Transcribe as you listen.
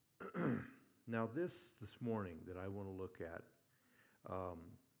Now, this morning that I want to look at,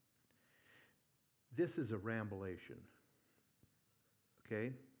 this is a rambulation.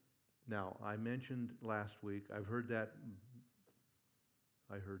 Okay? Now, I mentioned last week, I heard that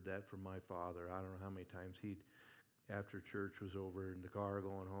from my father. I don't know how many times after church was over in the car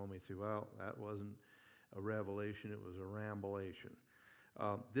going home, he'd say, well, that wasn't a revelation, it was a rambulation.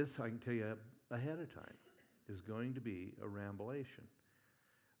 This, I can tell you ahead of time, is going to be a rambulation.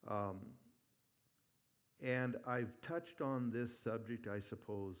 And I've touched on this subject, I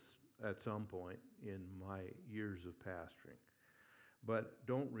suppose, at some point in my years of pastoring, but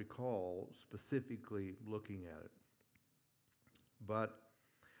don't recall specifically looking at it. But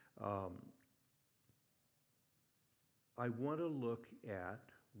I want to look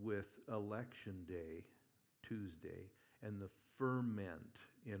at, with Election Day, Tuesday, and the ferment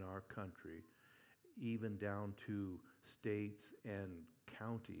in our country, even down to states and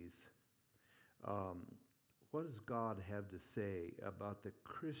counties, what does God have to say about the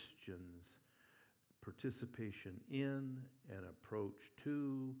Christians' participation in and approach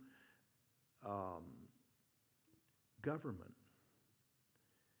to government?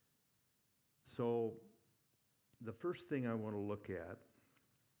 So the first thing I want to look at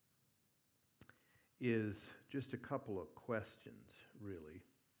is just a couple of questions, really.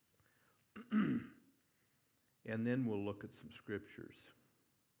 And then we'll look at some scriptures.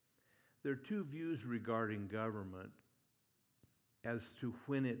 There are two views regarding government as to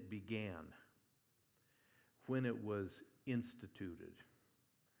when it began, when it was instituted.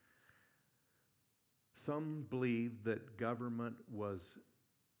 Some believe that government was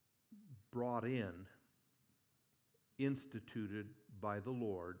brought in, instituted by the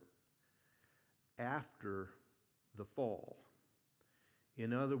Lord after the fall.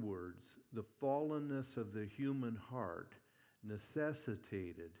 In other words, the fallenness of the human heart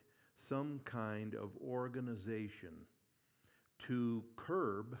necessitated some kind of organization to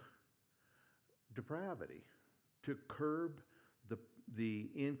curb depravity, to curb the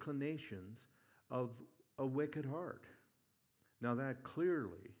inclinations of a wicked heart. Now that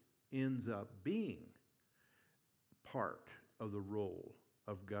clearly ends up being part of the role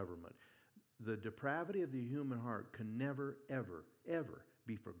of government. The depravity of the human heart can never, ever, ever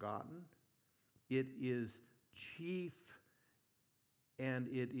be forgotten. It is chief and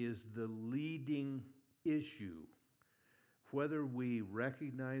it is the leading issue, whether we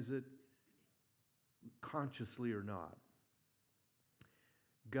recognize it consciously or not.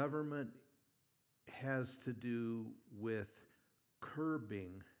 Government has to do with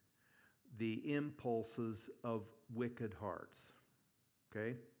curbing the impulses of wicked hearts.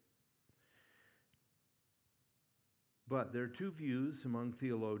 Okay? But there are two views among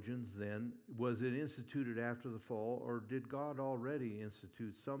theologians then. Was it instituted after the fall, or did God already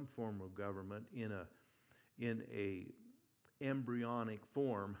institute some form of government in a embryonic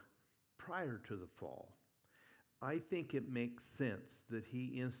form prior to the fall? I think it makes sense that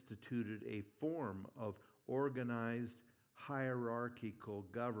he instituted a form of organized hierarchical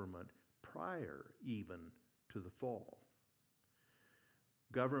government prior even to the fall.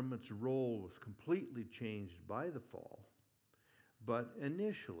 Government's role was completely changed by the fall, but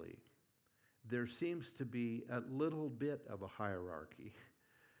initially there seems to be a little bit of a hierarchy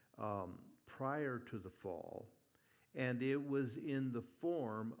prior to the fall, and it was in the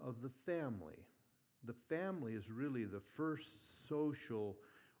form of the family. The family is really the first social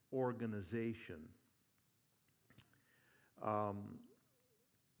organization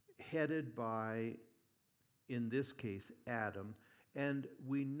headed by, in this case, Adam. And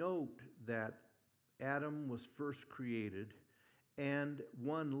we note that Adam was first created, and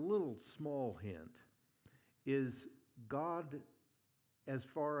one little small hint is God, as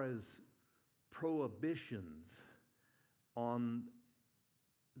far as prohibitions on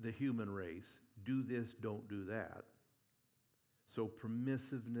the human race, do this, don't do that. So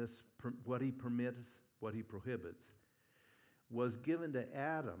permissiveness, what he permits, what he prohibits, was given to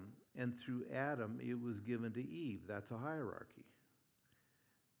Adam, and through Adam it was given to Eve. That's a hierarchy.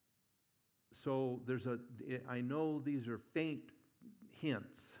 So I know these are faint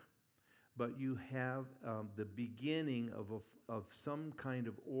hints, but you have the beginning of some kind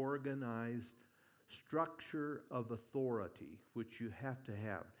of organized structure of authority, which you have to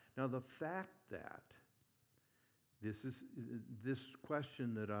have. Now, the fact that this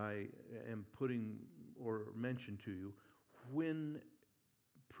question that I am putting or mention to you, when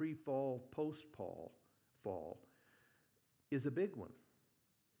pre-fall, post-fall, is a big one.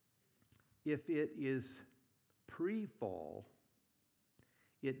 If it is pre-fall,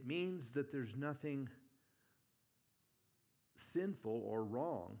 it means that there's nothing sinful or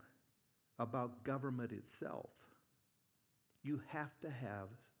wrong about government itself. You have to have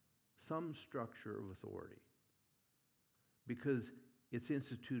some structure of authority because it's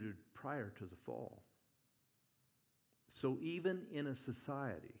instituted prior to the fall. So even in a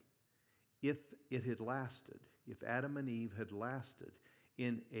society, if it had lasted, if Adam and Eve had lasted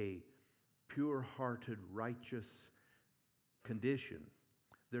in a pure-hearted, righteous condition,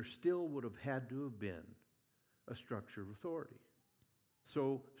 there still would have had to have been a structure of authority.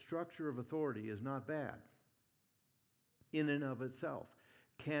 So structure of authority is not bad in and of itself.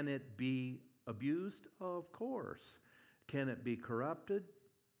 Can it be abused? Of course. Can it be corrupted?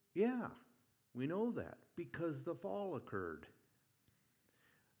 Yeah, we know that because the fall occurred.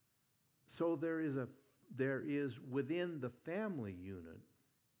 So there is within the family unit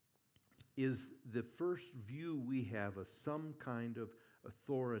is the first view we have of some kind of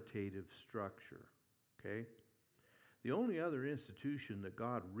authoritative structure, okay? The only other institution that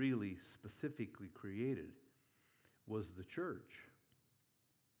God really specifically created was the church.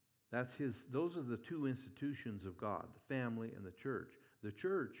 Those are the two institutions of God, the family and the church. The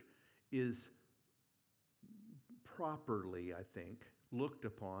church is properly, I think, looked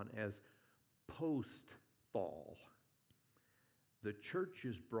upon as post-fall. The church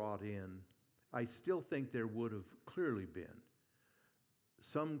is brought in. I still think there would have clearly been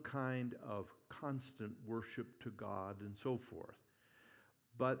some kind of constant worship to God and so forth.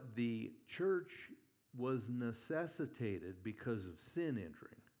 But the church was necessitated because of sin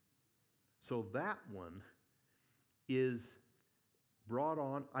entering. So that one is brought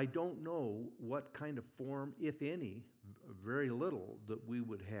on. I don't know what kind of form, if any, very little, that we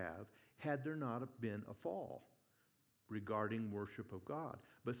would have had there not been a fall regarding worship of God.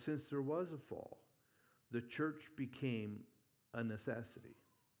 But since there was a fall, the church became a necessity.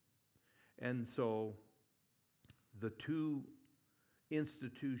 And so the two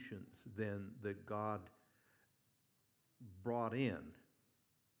institutions then that God brought in,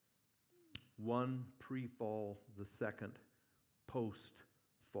 one pre-fall, the second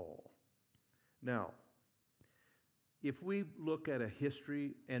post-fall. Now, if we look at a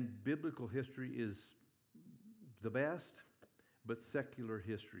history, and biblical history is the best, but secular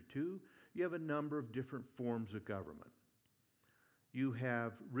history too, you have a number of different forms of government. You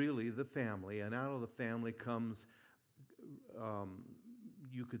have really the family, and out of the family comes,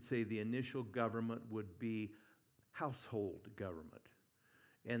 you could say the initial government would be household government.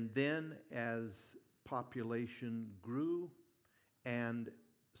 And then as population grew and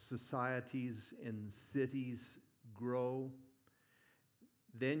societies and cities grow,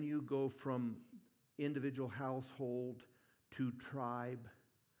 then you go from individual household to tribe,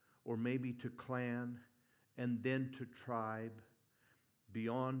 or maybe to clan, and then to tribe.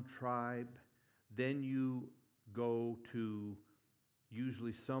 Beyond tribe, then you go to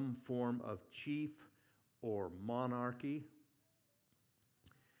usually some form of chief or monarchy.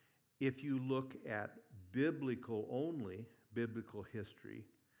 If you look at biblical history,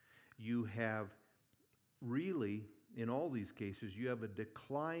 you have really, in all these cases, you have a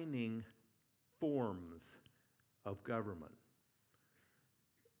declining forms of government.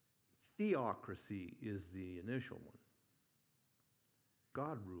 Theocracy is the initial one.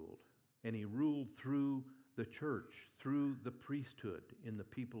 God ruled, and he ruled through the church, through the priesthood in the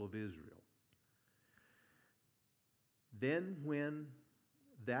people of Israel. Then when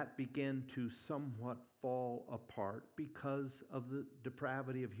that began to somewhat fall apart because of the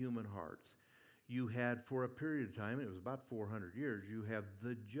depravity of human hearts, you had, for a period of time, it was about 400 years, you have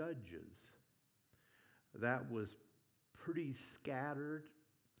the judges. That was pretty scattered,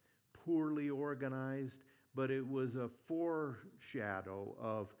 poorly organized, but it was a foreshadow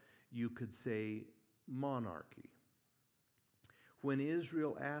of, you could say, monarchy. When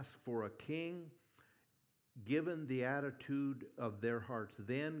Israel asked for a king, given the attitude of their hearts,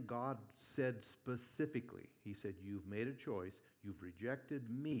 then God said specifically, he said, you've made a choice, you've rejected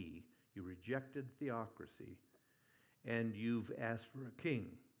me, you rejected theocracy, and you've asked for a king.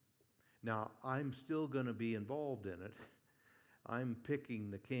 Now, I'm still going to be involved in it. I'm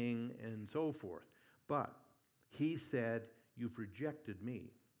picking the king and so forth. But he said, you've rejected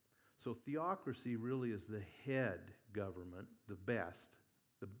me. So theocracy really is the head government, the best,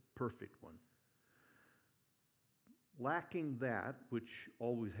 the perfect one. Lacking that, which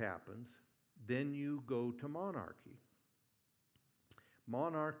always happens, then you go to monarchy.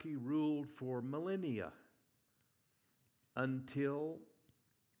 Monarchy ruled for millennia until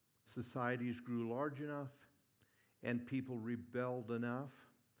societies grew large enough and people rebelled enough.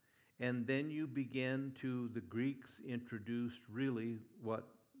 And then you begin to, the Greeks introduced really what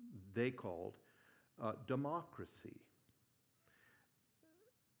they called democracy.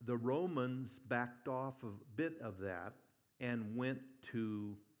 the Romans backed off a bit of that and went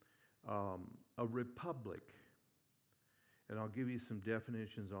to a republic. And I'll give you some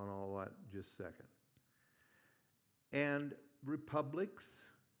definitions on all that in just a second. And republics,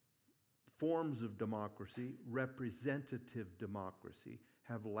 forms of democracy, representative democracy,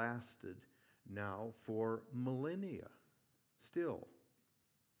 have lasted now for millennia still.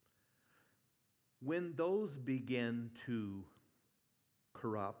 When those begin to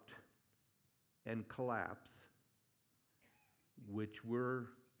corrupt and collapse, which we're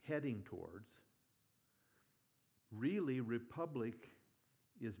heading towards, really republic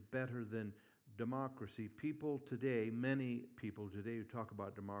is better than democracy. People today, many people today who talk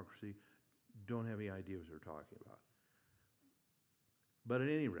about democracy don't have any idea what they're talking about. But at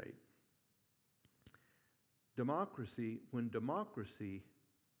any rate, democracy, when democracy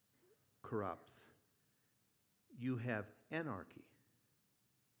corrupts, you have anarchy.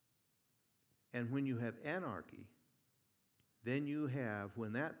 And when you have anarchy, then you have,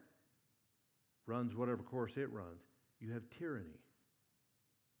 when that runs whatever course it runs, you have tyranny.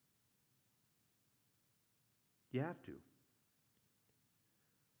 You have to.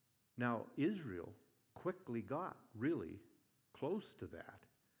 Now, Israel quickly got really close to that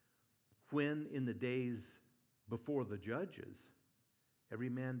when, in the days before the judges, every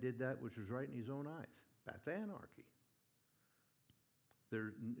man did that which was right in his own eyes. That's anarchy.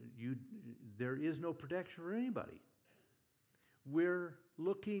 There is no protection for anybody. We're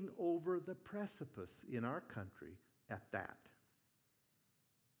looking over the precipice in our country at that.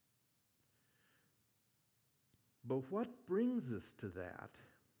 But what brings us to that?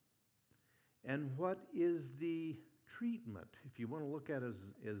 And what is the treatment? If you want to look at it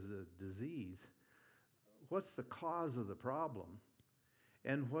as a disease, what's the cause of the problem?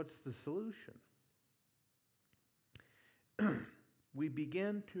 And what's the solution? We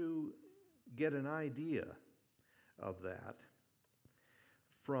begin to get an idea of that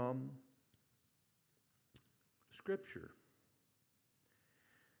from Scripture.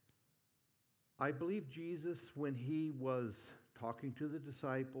 I believe Jesus, when he was talking to the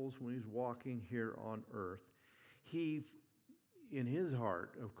disciples, when he was walking here on earth, he, in his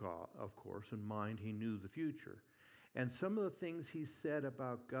heart, of course, and mind, he knew the future. And some of the things he said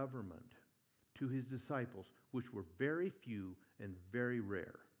about government to his disciples, which were very few and very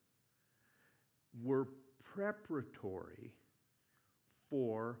rare, were preparatory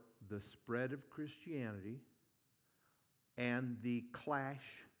for the spread of Christianity and the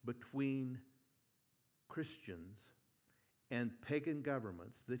clash between Christians and pagan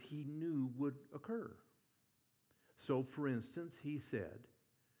governments that he knew would occur. So, for instance, he said,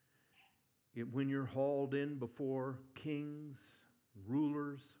 when you're hauled in before kings,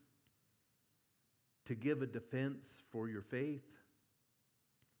 rulers, to give a defense for your faith,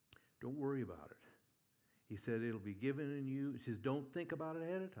 don't worry about it. He said, it'll be given in you. He says, don't think about it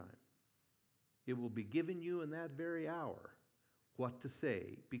ahead of time. It will be given you in that very hour what to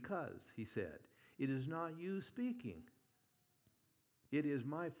say, because, he said, it is not you speaking. It is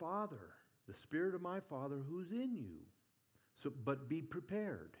my Father, the Spirit of my Father who's in you. So, but be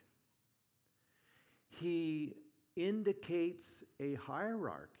prepared. He indicates a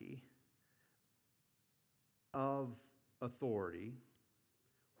hierarchy of authority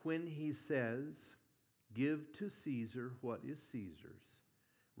when he says, give to Caesar what is Caesar's,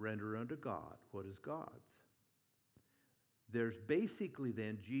 render unto God what is God's. There's basically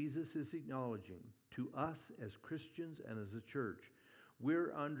then, Jesus is acknowledging to us as Christians and as a church,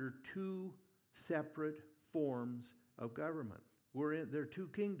 we're under two separate forms of government. There are two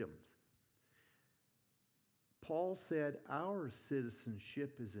kingdoms. Paul said our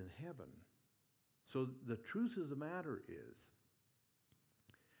citizenship is in heaven. So the truth of the matter is,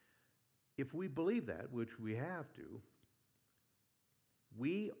 if we believe that, which we have to,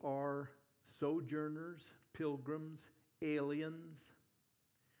 we are sojourners, pilgrims, aliens.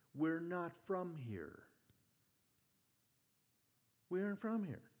 We're not from here. We aren't from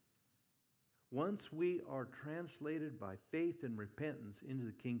here. Once we are translated by faith and repentance into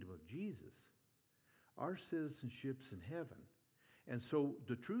the kingdom of Jesus, our citizenship's in heaven. And so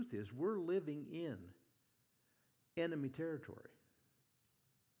the truth is, we're living in enemy territory.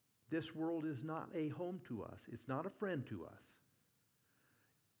 This world is not a home to us. It's not a friend to us.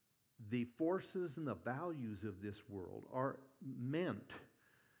 The forces and the values of this world are meant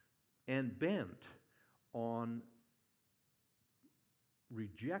and bent on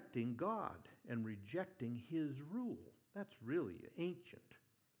rejecting God and rejecting His rule. That's really ancient.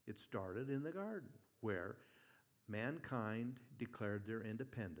 It started in the garden, where mankind declared their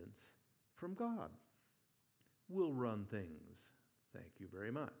independence from God. We'll run things Thank you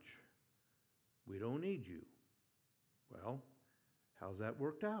very much. We don't need you. Well, how's that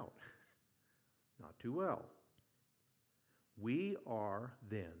worked out? Not too well. We are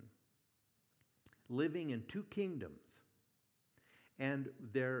then living in two kingdoms, and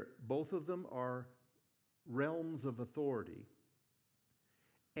both of them are realms of authority.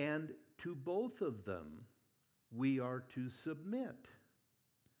 And to both of them, we are to submit.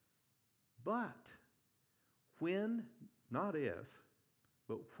 But when, not if,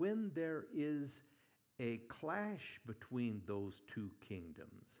 but when there is a clash between those two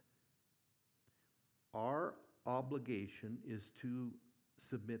kingdoms, our obligation is to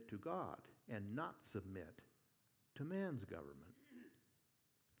submit to God and not submit to man's government.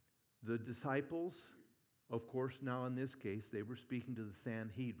 The disciples, of course, now in this case, they were speaking to the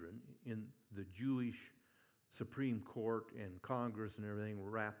Sanhedrin, in the Jewish Supreme Court and Congress and everything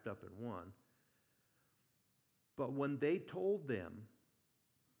wrapped up in one. But when they told them,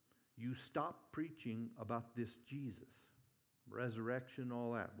 you stop preaching about this Jesus, resurrection,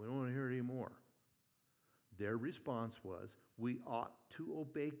 all that, we don't want to hear it anymore. Their response was, we ought to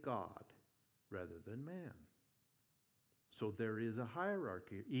obey God rather than man. So there is a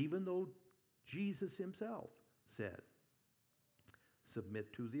hierarchy, even though Jesus himself said,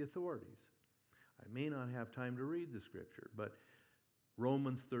 submit to the authorities. I may not have time to read the scripture, but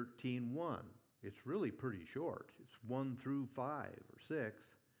Romans 13:1, it's really pretty short. It's 1 through 5 or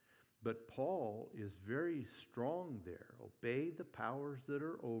 6. But Paul is very strong there. Obey the powers that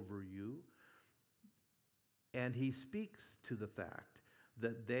are over you. And he speaks to the fact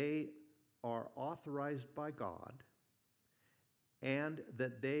that they are authorized by God and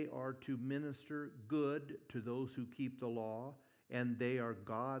that they are to minister good to those who keep the law, and they are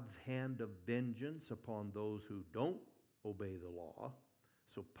God's hand of vengeance upon those who don't obey the law.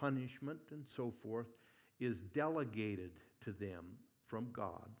 So punishment and so forth is delegated to them from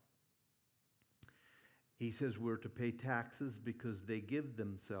God. He says we're to pay taxes because they give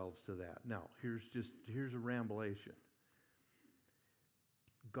themselves to that. Now, here's a rambulation.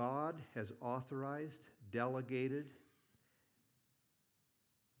 God has authorized, delegated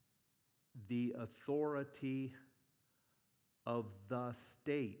the authority of the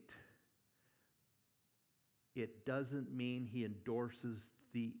state. It doesn't mean he endorses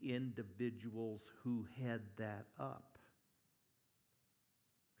the individuals who head that up.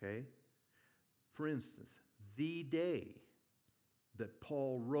 Okay? For instance, the day that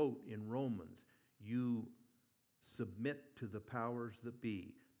Paul wrote in Romans, you submit to the powers that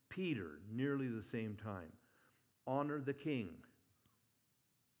be. Peter, nearly the same time. Honor the king.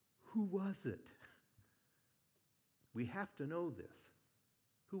 Who was it? We have to know this.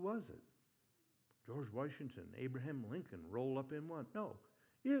 Who was it? George Washington, Abraham Lincoln roll up in one? No,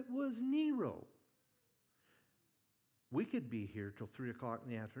 it was Nero. We could be here till 3 o'clock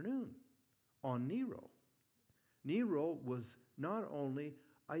in the afternoon on Nero. Nero was not only,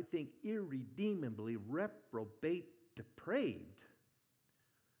 I think, irredeemably reprobate, depraved,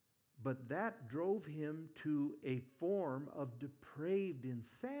 but that drove him to a form of depraved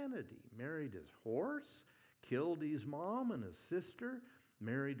insanity. Married his horse, killed his mom and his sister,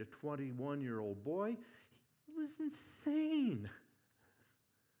 married a 21-year-old boy. He was insane.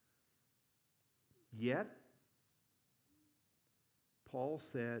 Yet, Paul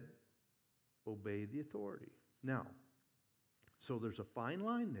said, obey the authority. Now, so there's a fine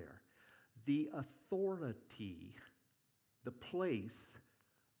line there. The authority, the place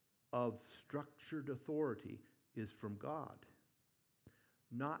of structured authority is from God,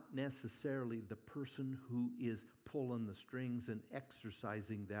 not necessarily the person who is pulling the strings and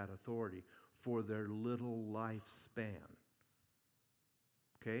exercising that authority for their little lifespan.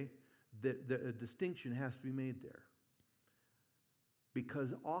 Okay? A distinction has to be made there.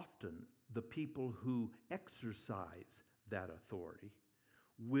 Because often the people who exercise that authority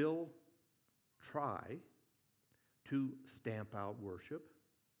will try to stamp out worship,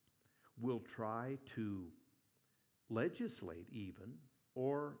 will try to legislate even,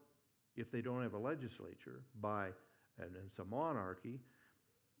 or if they don't have a legislature, and it's a monarchy,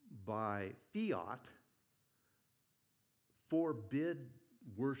 by fiat, forbid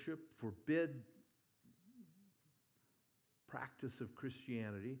worship, forbid practice of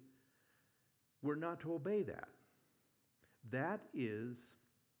Christianity. We're not to obey that. That is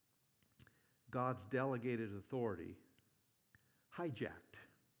God's delegated authority hijacked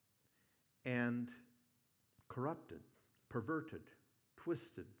and corrupted, perverted,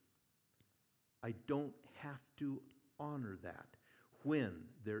 twisted. I don't have to honor that when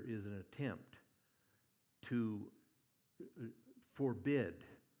there is an attempt to forbid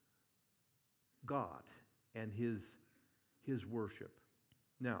God and his his worship.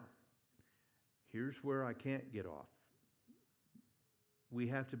 Now, here's where I can't get off. We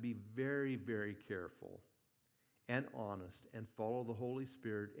have to be very, very careful and honest and follow the Holy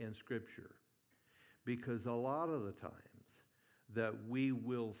Spirit and Scripture. Because a lot of the times that we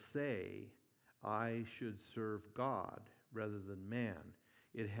will say, I should serve God rather than man,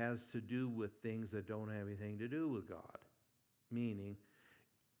 it has to do with things that don't have anything to do with God. Meaning,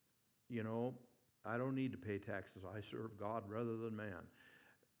 I don't need to pay taxes. I serve God rather than man.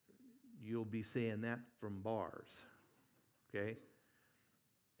 You'll be saying that from bars, okay?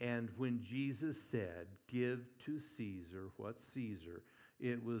 And when Jesus said, give to Caesar what's Caesar,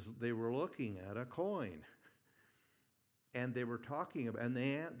 they were looking at a coin. And they were talking about, and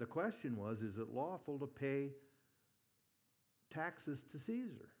the question was, is it lawful to pay taxes to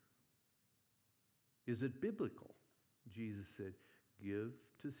Caesar? Is it biblical? Jesus said, give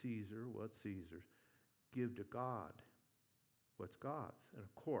to Caesar what's Caesar's. Give to God what's God's. And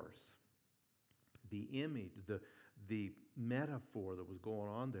of course, the image, the metaphor that was going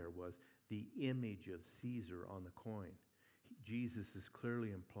on there was the image of Caesar on the coin. Jesus is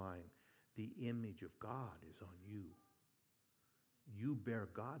clearly implying the image of God is on you. You bear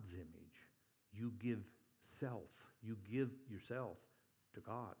God's image. You give self. You give yourself to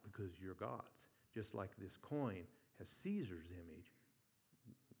God because you're God's. Just like this coin has Caesar's image.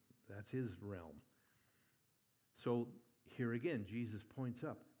 That's his realm. So here again, Jesus points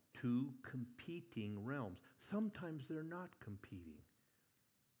up two competing realms. Sometimes they're not competing.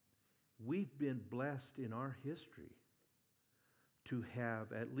 We've been blessed in our history to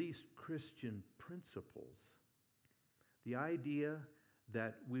have at least Christian principles. The idea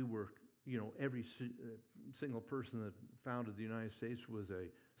that we were, every single person that founded the United States was a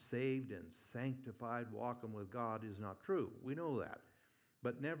saved and sanctified walking with God is not true. We know that.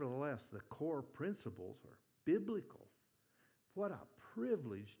 But nevertheless, the core principles are biblical. What a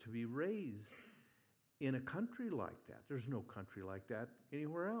privilege to be raised in a country like that. There's no country like that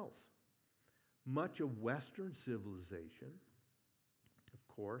anywhere else. Much of Western civilization, of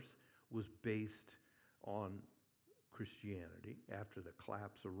course, was based on Christianity after the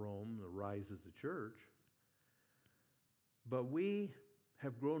collapse of Rome, the rise of the church. But we've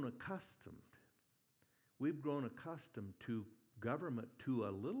grown accustomed to government to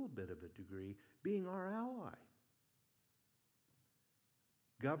a little bit of a degree being our ally.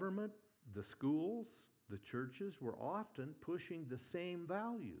 Government, the schools, the churches were often pushing the same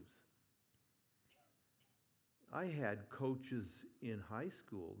values. I had coaches in high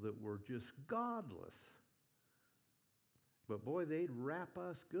school that were just godless. But boy, they'd rap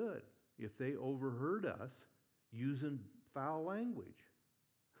us good if they overheard us using foul language.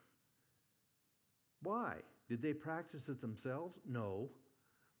 Why? Did they practice it themselves? No.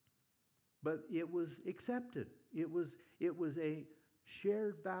 But it was accepted. It was a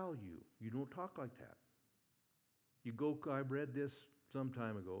shared value. You don't talk like that. I read this some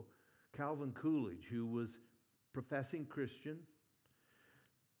time ago. Calvin Coolidge, who was professing Christian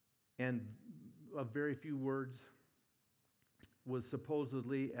and of very few words, was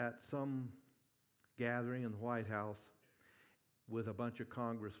supposedly at some gathering in the White House with a bunch of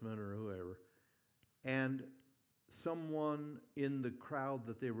congressmen or whoever, and someone in the crowd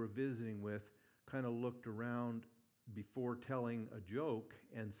that they were visiting with kind of looked around before telling a joke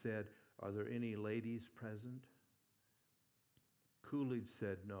and said, "Are there any ladies present?" Coolidge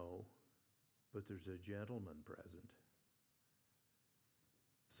said, "No, but there's a gentleman present."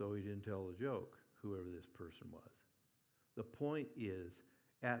 So he didn't tell the joke, whoever this person was. The point is,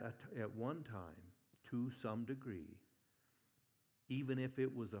 at one time, to some degree, even if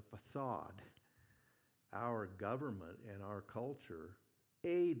it was a facade, our government and our culture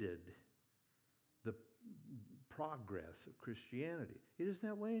aided the progress of Christianity. It isn't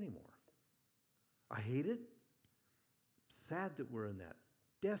that way anymore. I hate it. Sad that we're in that.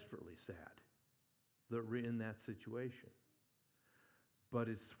 Desperately sad that we're in that situation. But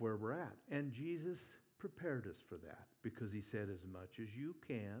it's where we're at. And Jesus prepared us for that because he said, as much as you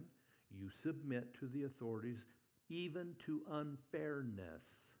can, you submit to the authorities, even to unfairness.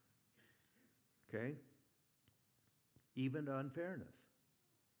 Okay? Even to unfairness.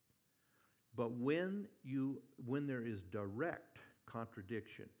 But when there is direct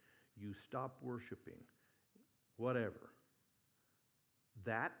contradiction, you stop worshiping, whatever,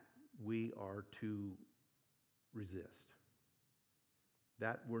 that we are to resist.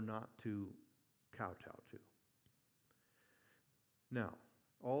 That we're not to kowtow to. Now,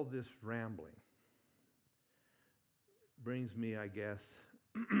 all this rambling brings me, I guess,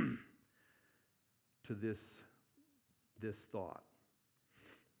 to this thought.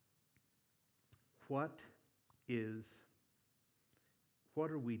 What is what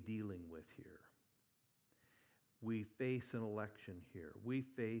are we dealing with here? We face an election here. We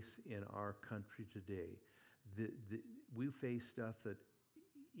face in our country today, we face stuff that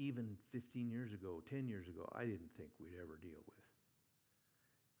even 15 years ago, 10 years ago, I didn't think we'd ever deal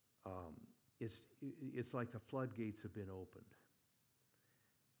with. It's like the floodgates have been opened.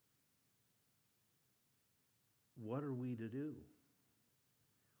 What are we to do?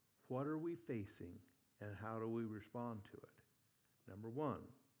 What are we facing, and how do we respond to it? Number one,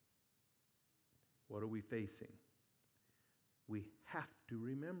 what are we facing? We have to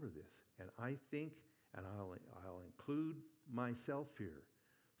remember this, and I think, and I'll include myself here,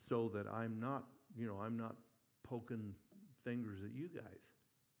 so that I'm not poking fingers at you guys.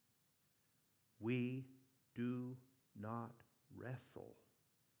 We do not wrestle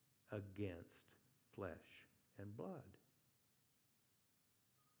against flesh and blood,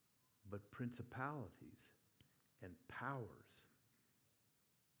 but principalities and powers.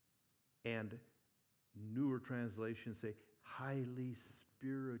 And newer translations say highly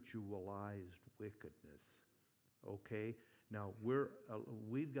spiritualized wickedness. Okay? Now,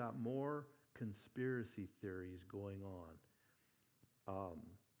 we've got more conspiracy theories going on.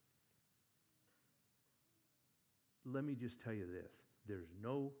 Let me just tell you this. There's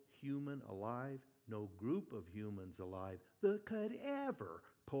no human alive, no group of humans alive that could ever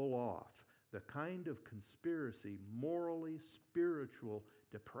pull off the kind of conspiracy, morally spiritual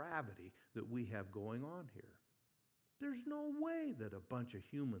depravity that we have going on here. There's no way that a bunch of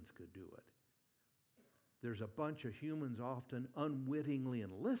humans could do it. There's a bunch of humans often unwittingly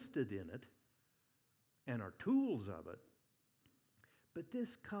enlisted in it and are tools of it. But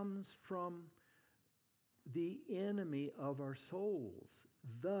this comes from the enemy of our souls,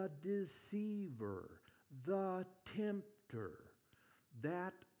 the deceiver, the tempter.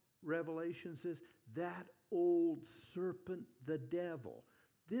 That, Revelation says, that old serpent, the devil.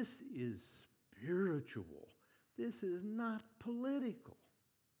 This is spiritual. This is not political.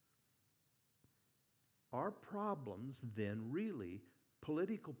 Our problems then, really,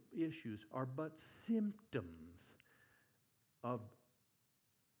 political issues, are but symptoms of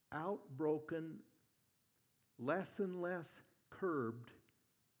outbroken, less and less curbed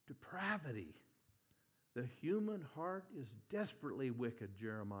depravity. The human heart is desperately wicked,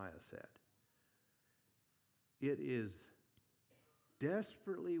 Jeremiah said. It is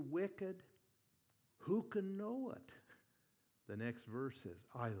desperately wicked. Who can know it? The next verse says,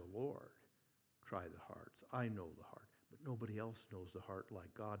 I, the Lord, try the hearts. I know the heart. But nobody else knows the heart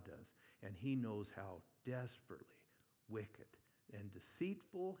like God does. And he knows how desperately wicked and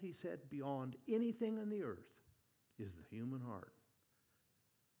deceitful, he said, beyond anything on the earth is the human heart.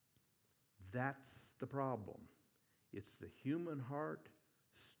 That's the problem. It's the human heart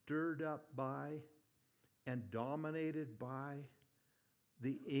stirred up by and dominated by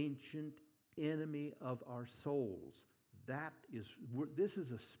the ancient enemy of our souls. This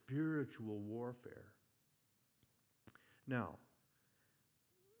is a spiritual warfare. Now,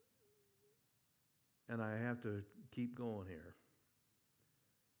 and I have to keep going here.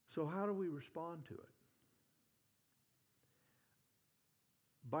 So how do we respond to it?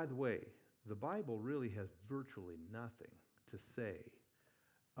 By the way, the Bible really has virtually nothing to say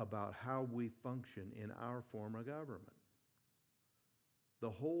about how we function in our form of government. The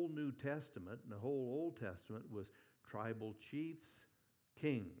whole New Testament and the whole Old Testament was tribal chiefs,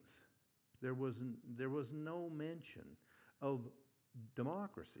 kings. There was no mention of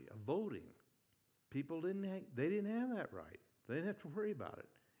democracy, of voting. People didn't have that right. They didn't have to worry about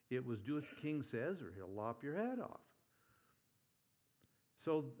it. It was do what the king says or he'll lop your head off.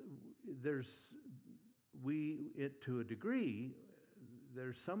 So to a degree,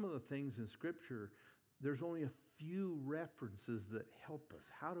 there's some of the things in Scripture, there's only a few references that help us.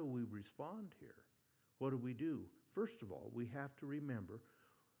 How do we respond here? What do we do? First of all, we have to remember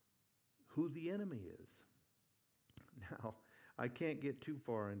who the enemy is. Now, I can't get too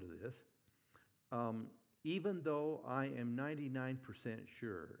far into this. Even though I am 99%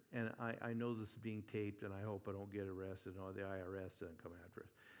 sure, and I know this is being taped and I hope I don't get arrested or the IRS doesn't come after us.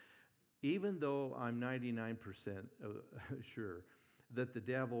 Even though I'm 99% sure that the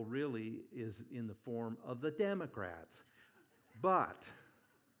devil really is in the form of the Democrats. But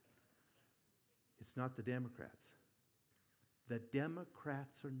it's not the Democrats. The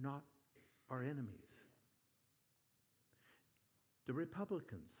Democrats are not our enemies. The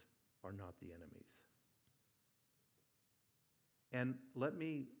Republicans are not the enemies. And let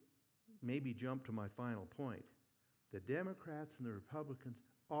me maybe jump to my final point. The Democrats and the Republicans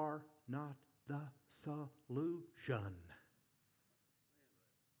are not the solution.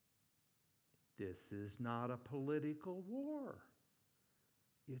 This is not a political war.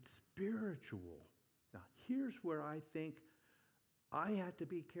 It's spiritual. Now, here's where I think I had to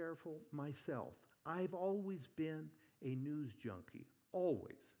be careful myself. I've always been a news junkie.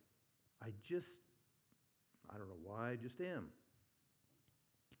 Always. I don't know why, I just am.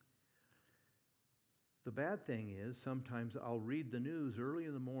 The bad thing is, sometimes I'll read the news early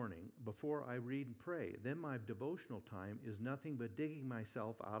in the morning before I read and pray. Then my devotional time is nothing but digging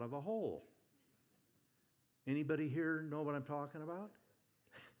myself out of a hole. Anybody here know what I'm talking about?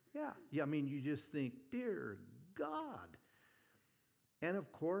 Yeah, I mean, you just think, dear God. And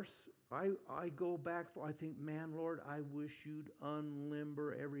of course, I go back, I think, man, Lord, I wish you'd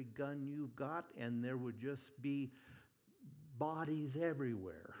unlimber every gun you've got and there would just be bodies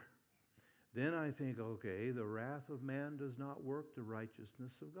everywhere. Then I think, okay, the wrath of man does not work the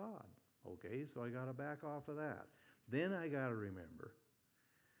righteousness of God. Okay, so I got to back off of that. Then I got to remember,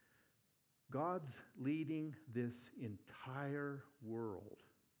 God's leading this entire world.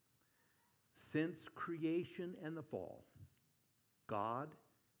 Since creation and the fall, God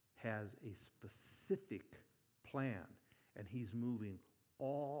has a specific plan, and he's moving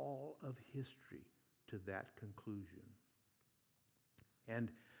all of history to that conclusion.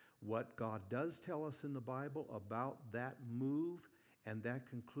 And what God does tell us in the Bible about that move and that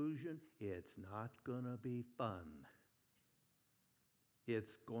conclusion, it's not going to be fun.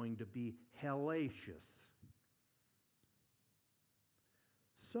 It's going to be hellacious.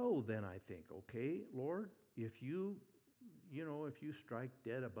 So then I think, okay, Lord, if you strike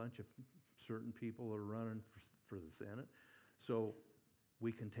dead a bunch of certain people that are running for the Senate, so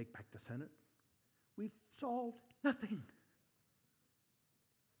we can take back the Senate, we've solved nothing.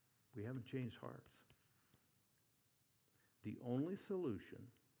 We haven't changed hearts. The only solution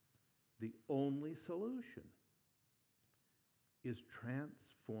is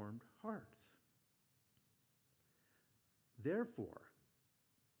transformed hearts. Therefore,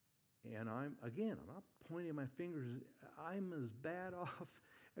 and I'm not pointing my fingers, I'm as bad off,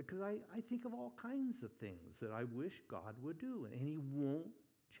 because I think of all kinds of things that I wish God would do, and he won't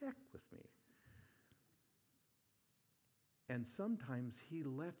check with me. And sometimes he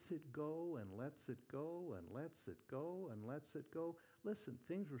lets it go and lets it go and lets it go and lets it go. Listen,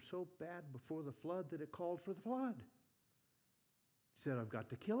 things were so bad before the flood that it called for the flood. He said, I've got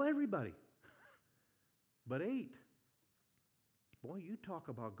to kill everybody. But 8. Boy, you talk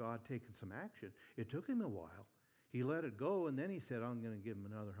about God taking some action. It took him a while. He let it go, and then he said, I'm going to give him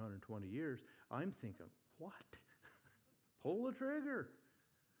another 120 years. I'm thinking, what? Pull the trigger.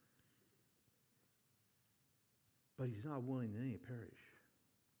 But he's not willing that any perish.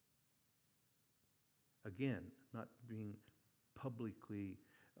 Again, not being publicly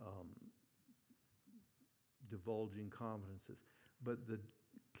divulging confidences, but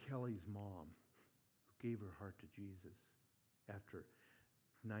Kelly's mom, who gave her heart to Jesus after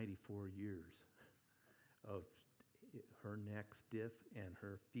 94 years of her neck stiff and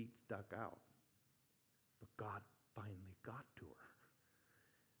her feet stuck out. But God finally got to her.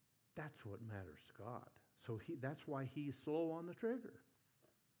 That's what matters to God. So that's why he's slow on the trigger.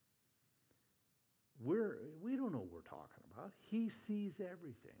 We don't know what we're talking about. He sees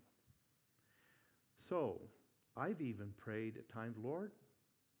everything. So I've even prayed at times, Lord,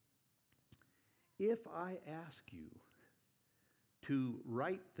 if I ask you to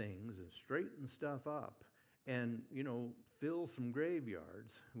right things and straighten stuff up and, fill some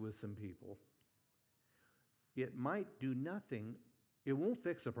graveyards with some people, it might do nothing. It won't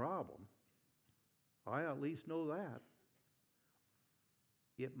fix the problem. I at least know that.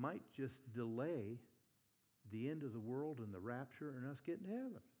 It might just delay the end of the world and the rapture and us getting to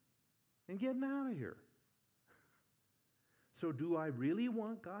heaven and getting out of here. So do I really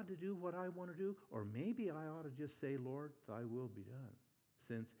want God to do what I want to do? Or maybe I ought to just say, Lord, thy will be done.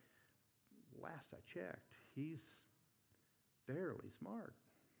 Since last I checked, he's fairly smart.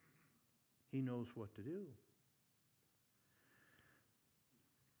 He knows what to do.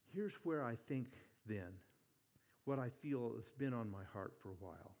 Here's where I think then, what I feel has been on my heart for a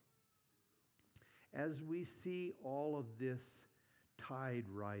while. As we see all of this tide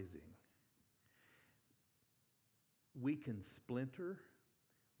rising, we can splinter,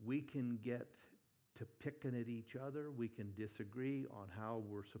 we can get to picking at each other, we can disagree on how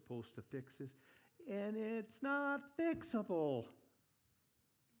we're supposed to fix this, and it's not fixable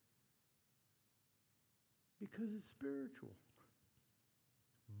because it's spiritual.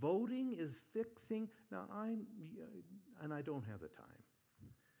 Voting is fixing. Now, and I don't have the time.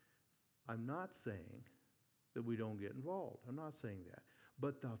 I'm not saying that we don't get involved. I'm not saying that.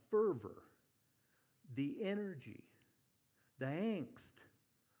 But the fervor, the energy, the angst,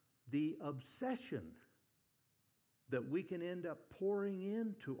 the obsession that we can end up pouring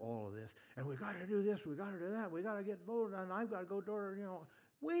into all of this. And we got to do this, we got to do that, we got to get voted on, I've got to go door,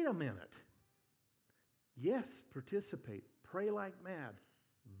 Wait a minute. Yes, participate, pray like mad,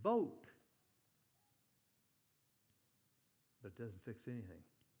 vote. But it doesn't fix anything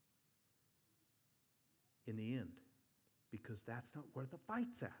in the end, because that's not where the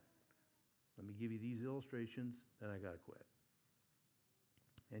fight's at. Let me give you these illustrations, and I got to quit.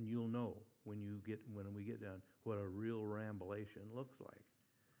 And you'll know when we get down what a real rambulation looks like.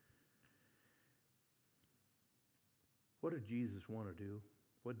 What did Jesus want to do?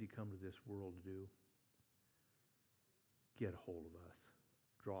 What did he come to this world to do? Get a hold of us.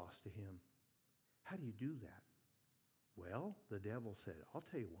 Draw us to him. How do you do that? Well, the devil said, I'll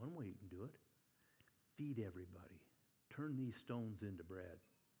tell you one way you can do it. Feed everybody. Turn these stones into bread.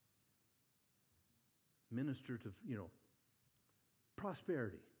 Minister to,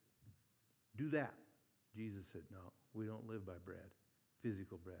 prosperity. Do that. Jesus said, no, we don't live by bread,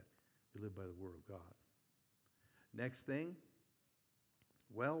 physical bread. We live by the Word of God. Next thing,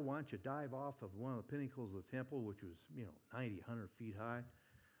 well, why don't you dive off of one of the pinnacles of the temple, which was, 90, 100 feet high.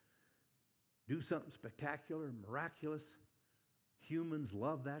 Do something spectacular, miraculous. Humans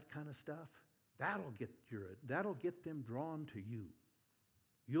love that kind of stuff. That'll get them drawn to you.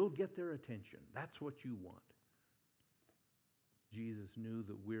 You'll get their attention. That's what you want. Jesus knew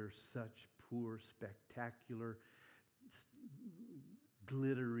that we're such poor, spectacular,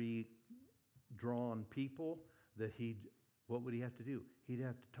 glittery, drawn people that what would he have to do? He'd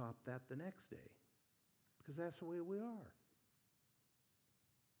have to top that the next day, because that's the way we are.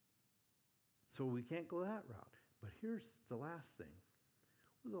 So we can't go that route. But here's the last thing.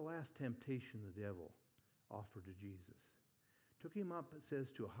 What was the last temptation the devil offered to Jesus? Took him up, it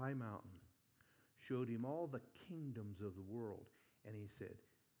says, to a high mountain, showed him all the kingdoms of the world, and he said,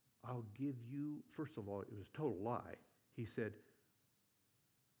 I'll give you, first of all, it was a total lie. He said,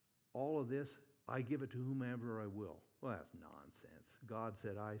 all of this, I give it to whomever I will. Well, that's nonsense. God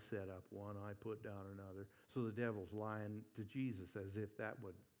said, I set up one, I put down another. So the devil's lying to Jesus as if that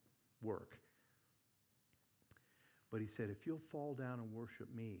would work. But he said, if you'll fall down and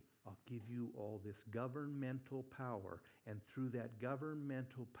worship me, I'll give you all this governmental power. And through that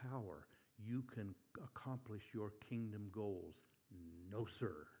governmental power, you can accomplish your kingdom goals. No,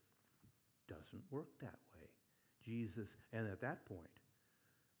 sir. Doesn't work that way. Jesus, and at that point,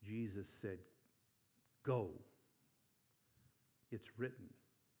 Jesus said, go. It's written,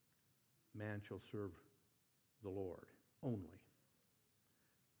 man shall serve the Lord only.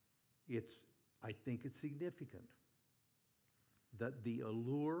 I think it's significant that the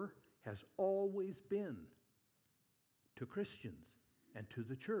allure has always been to Christians and to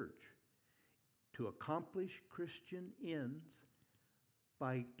the church to accomplish Christian ends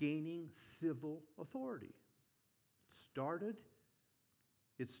by gaining civil authority.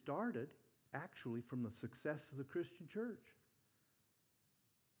 It started actually from the success of the Christian church.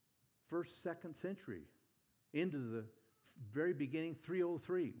 First, second century, into the very beginning,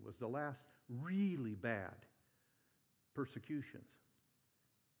 303 was the last really bad persecutions.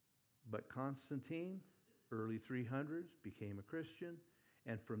 But Constantine, early 300s, became a Christian,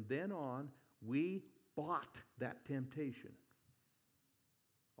 and from then on, we bought that temptation.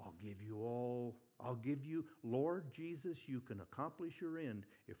 I'll give you, Lord Jesus, you can accomplish your end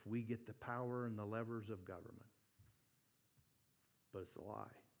if we get the power and the levers of government. But it's a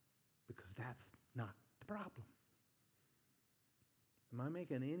lie, because that's not the problem. Am I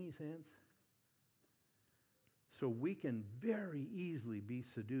making any sense? So we can very easily be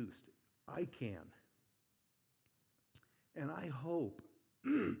seduced. I can. And I hope,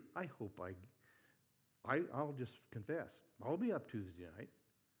 I'll just confess, I'll be up Tuesday night,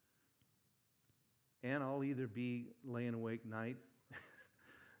 and I'll either be laying awake night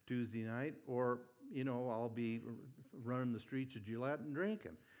Tuesday night, or, I'll be running the streets of Gillette and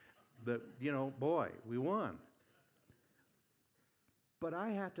drinking. Boy, we won. But I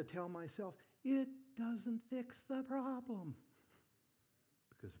have to tell myself, it doesn't fix the problem,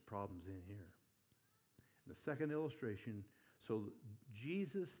 because the problem's in here. The second illustration, so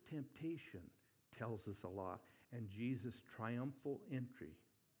Jesus' temptation tells us a lot, and Jesus' triumphal entry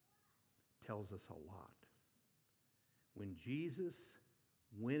tells us a lot. When Jesus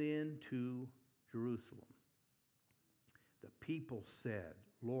went into Jerusalem, the people said,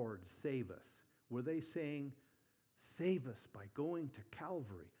 Lord, save us. Were they saying, save us by going to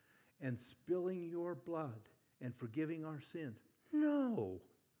Calvary and spilling your blood and forgiving our sins? No.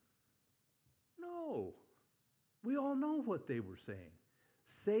 We all know what they were saying.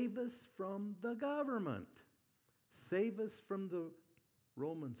 Save us from the government. Save us from the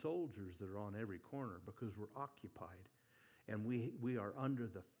Roman soldiers that are on every corner because we're occupied. And we are under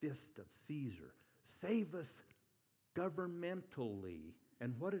the fist of Caesar. Save us governmentally.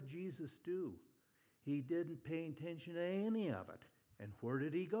 And what did Jesus do? He didn't pay attention to any of it. And where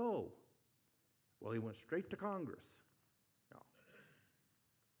did he go? Well, he went straight to Congress. No.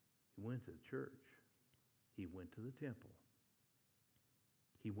 He went to the church. He went to the temple.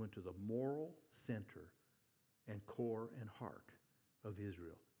 He went to the moral center and core and heart of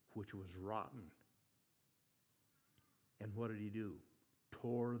Israel, which was rotten. And what did he do?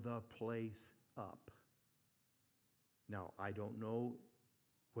 Tore the place up. Now, I don't know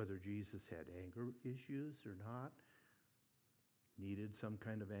whether Jesus had anger issues or not, needed some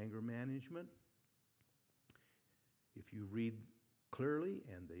kind of anger management. If you read clearly,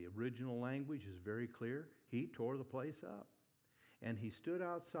 and the original language is very clear, he tore the place up. And he stood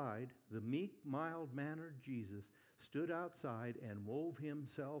outside, the meek, mild-mannered Jesus stood outside and wove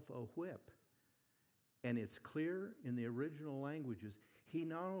himself a whip. And it's clear in the original languages, he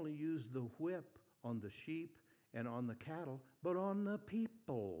not only used the whip on the sheep and on the cattle, but on the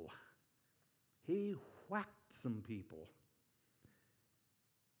people. He whacked some people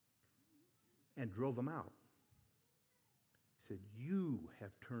and drove them out. He said, "You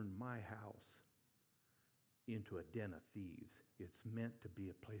have turned my house into a den of thieves. It's meant to be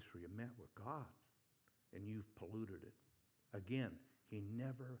a place where you met with God, and you've polluted it." Again, he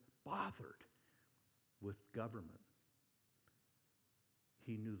never bothered with government.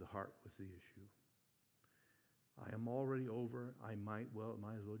 He knew the heart was the issue. I am already over. I might as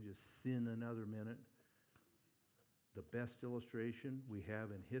well just sin another minute. The best illustration we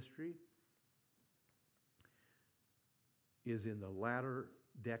have in history is in the latter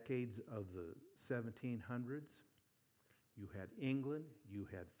decades of the 1700s. You had England, you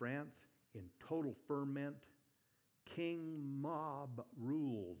had France in total ferment. King mob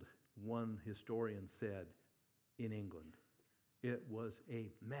ruled, one historian said, in England. It was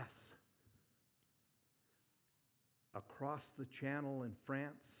a mess. Across the Channel in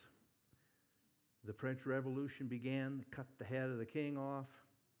France, the French Revolution began, cut the head of the king off.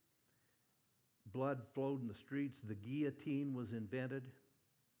 Blood flowed in the streets. The guillotine was invented.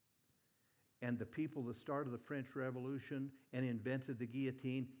 And the people that started the French Revolution and invented the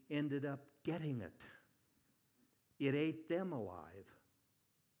guillotine ended up getting it. It ate them alive.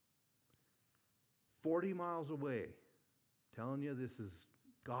 40 miles away, telling you this is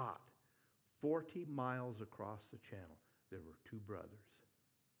God, 40 miles across the channel, there were two brothers,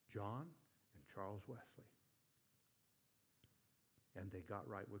 John and Charles Wesley. And they got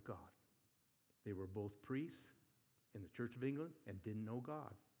right with God. They were both priests in the Church of England and didn't know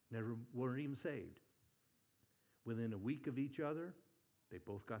God. Weren't even saved. Within a week of each other, they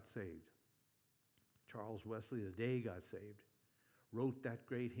both got saved. Charles Wesley, the day he got saved, wrote that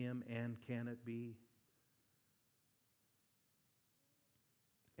great hymn, "And Can It Be?"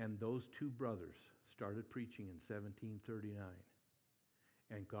 And those two brothers started preaching in 1739.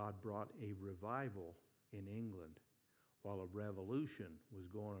 And God brought a revival in England while a revolution was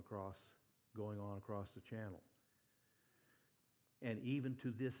going on across the channel. And even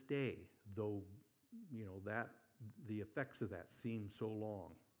to this day, though, that the effects of that seem so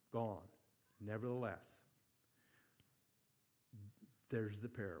long gone, nevertheless, there's the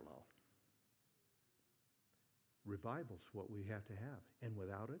parallel. Revival's what we have to have. And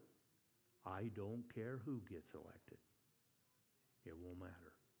without it, I don't care who gets elected. It won't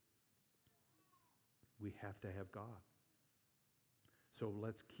matter. We have to have God. So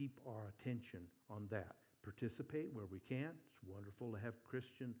let's keep our attention on that. Participate where we can. It's wonderful to have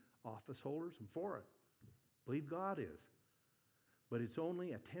Christian office holders. I'm for it. Believe God is. But it's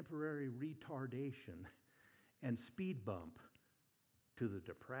only a temporary retardation and speed bump to the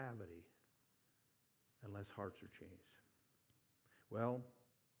depravity unless hearts are changed. Well,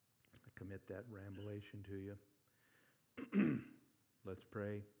 I commit that rambulation to you. Let's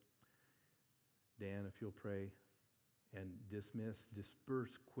pray. Dan, if you'll pray and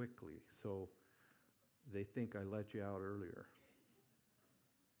disperse quickly so they think I let you out earlier.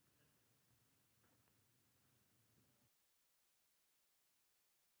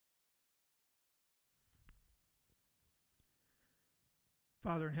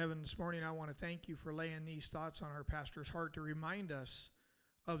 Father in heaven, this morning I want to thank you for laying these thoughts on our pastor's heart to remind us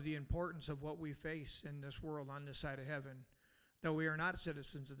of the importance of what we face in this world on this side of heaven. Though we are not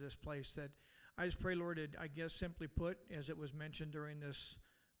citizens of this place, that I just pray, Lord, I guess simply put, as it was mentioned during this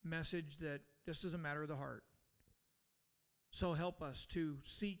message, that this is a matter of the heart. So help us to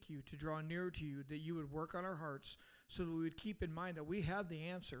seek you, to draw near to you, that you would work on our hearts so that we would keep in mind that we have the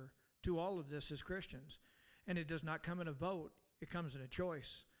answer to all of this as Christians. And it does not come in a vote. it comes in a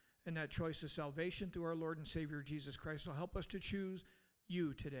choice. And that choice is salvation through our Lord and Savior Jesus Christ. So help us to choose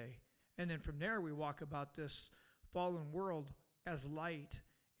you today. And then from there, we walk about this fallen world as light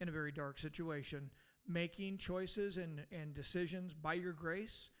in a very dark situation, making choices and decisions by your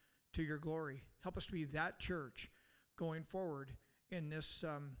grace to your glory. Help us to be that church going forward in this,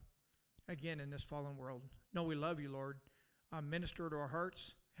 again, in this fallen world. No, we love you, Lord. Minister to our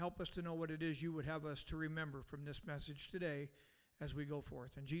hearts. Help us to know what it is you would have us to remember from this message today as we go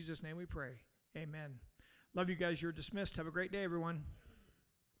forth. In Jesus' name we pray. Amen. Love you guys. You're dismissed. Have a great day, everyone.